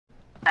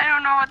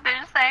know what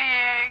they're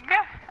saying.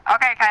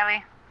 Okay,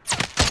 Kylie.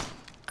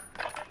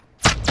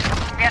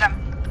 Get him.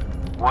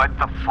 What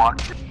the fuck?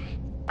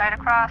 Right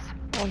across.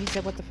 Oh, he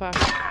said, what the fuck?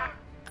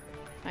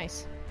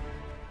 Nice.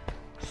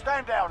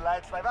 Stand down,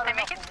 lads. They've had They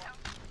enough. make it.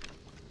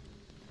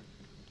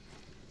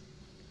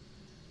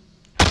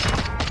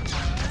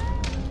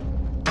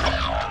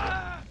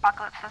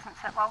 Apocalypse doesn't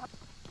sit well with.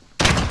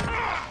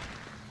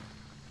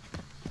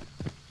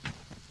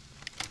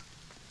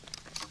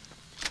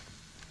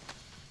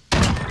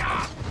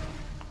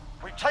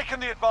 We've taken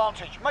the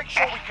advantage. Make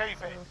sure we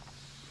keep it.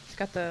 He's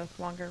got the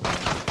longer range.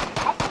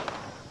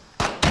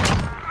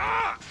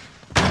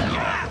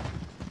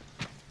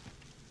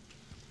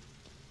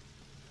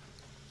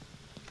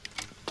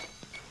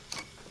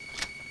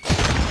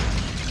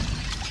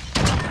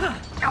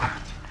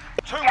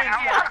 Two wins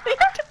left.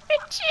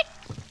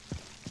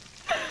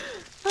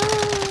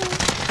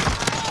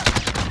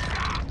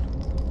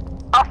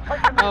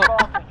 Taking the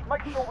advantage.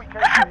 Make sure we keep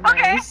it.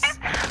 Nice.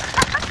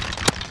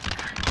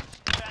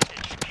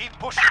 Keep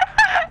pushing.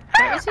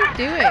 What is he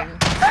doing?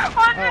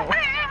 What? Oh.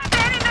 He's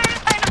standing there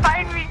just trying to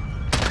find me.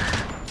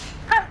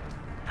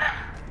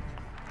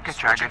 Good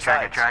try, good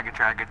try, good try, good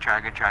try, good try,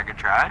 good try, good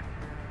try.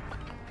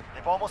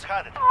 They've almost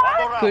had it. One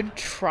more round. Good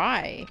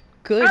try.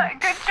 Good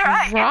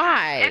try.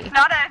 try. It's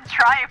not a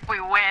try if we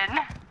win.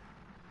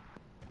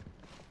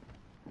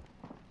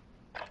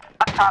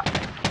 Up top.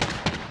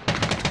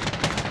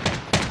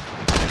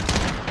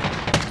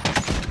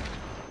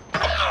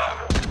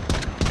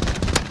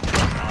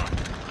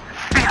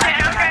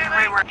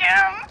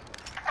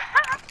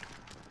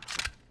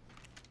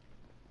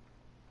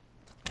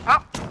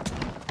 Oh.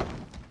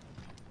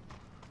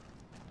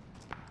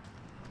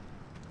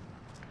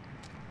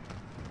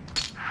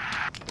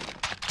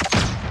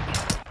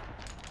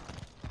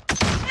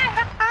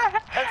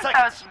 10 seconds.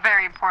 That was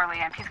very poorly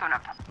aimed. He's going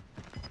up top.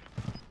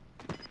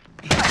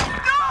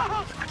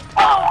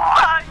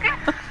 Oh,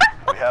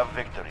 fuck! We have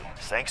victory.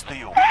 Thanks to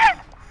you.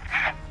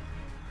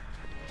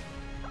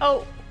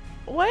 Oh,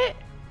 what?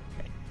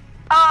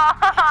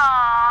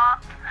 Aww.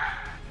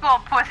 Little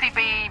pussy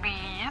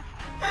babies.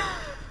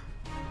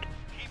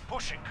 Keep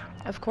pushing.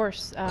 Of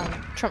course,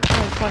 Trump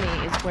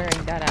 2020 is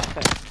wearing that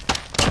outfit.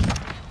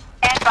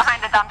 And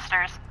behind the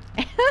dumpsters.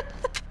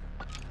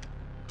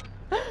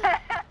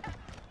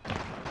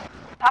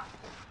 Up.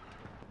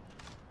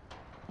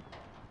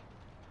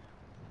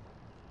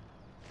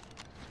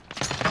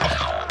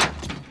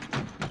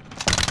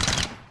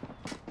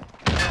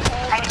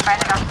 Hiding by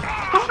the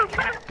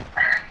dumpsters.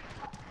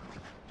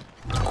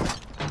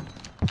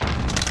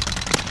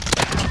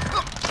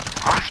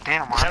 Gosh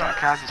damn, why are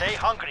guys Stay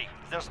hungry.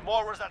 There's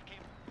more where that keep.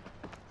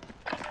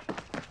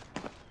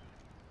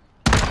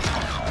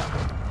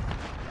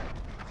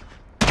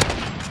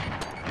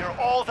 You're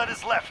all that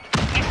is left.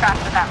 He's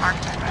fast with that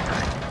marksman, by the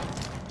way.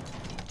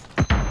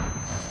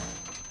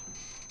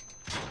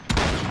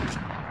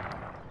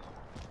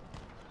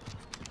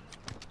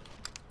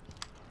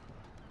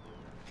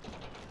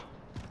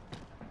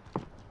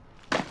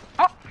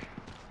 Oh.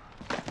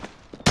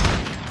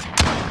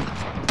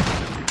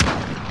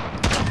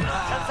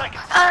 10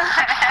 seconds.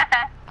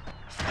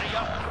 Stay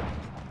up.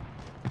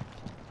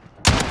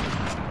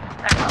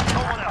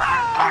 No one else.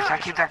 Gosh, that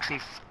kid's actually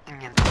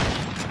f***ing in.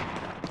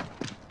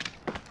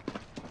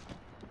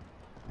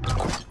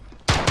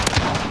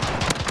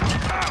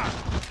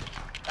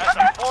 That's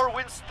a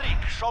 4-win streak.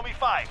 Show me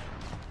 5.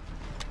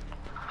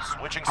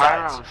 Switching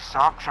sides. Pyro,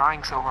 stop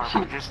trying so hard.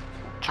 We're just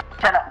Shut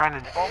up. trying to.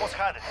 They've almost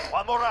had it.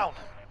 One more round.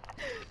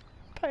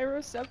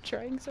 Pyro, stop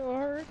trying so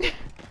hard.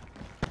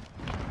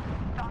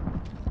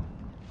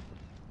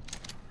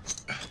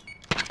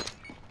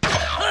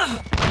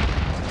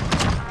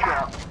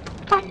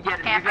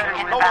 Camping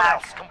in the No one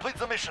back. else. Complete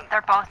the mission.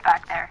 They're both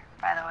back there,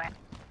 by the way.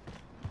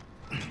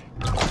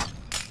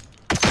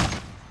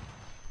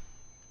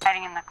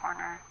 Hiding in the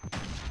corner.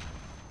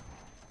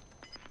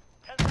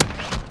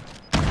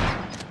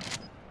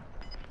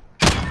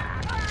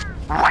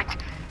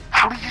 What?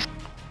 How did you?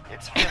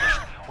 It's finished.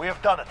 We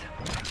have done it.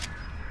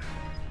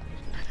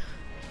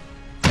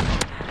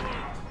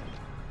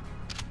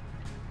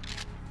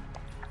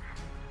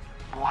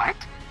 What?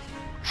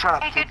 Shut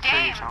up, Hey, kid. good Kill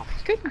game. yourself.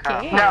 Good Shut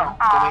up. game. No.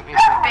 Go make me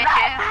sad.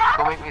 Bitches.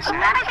 Go make me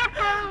sad.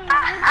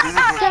 Do the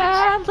dishes.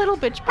 Sad little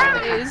bitch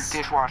boys.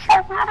 Dishwasher.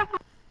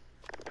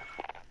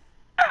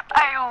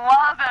 I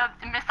love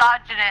a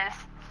misogynist.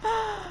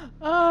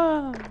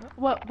 Oh,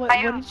 what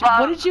I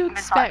did you love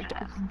expect?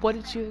 misogynist. What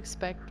did you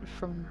expect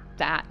from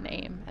that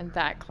name and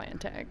that clan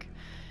tag?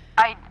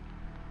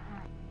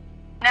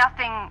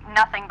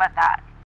 Nothing but that.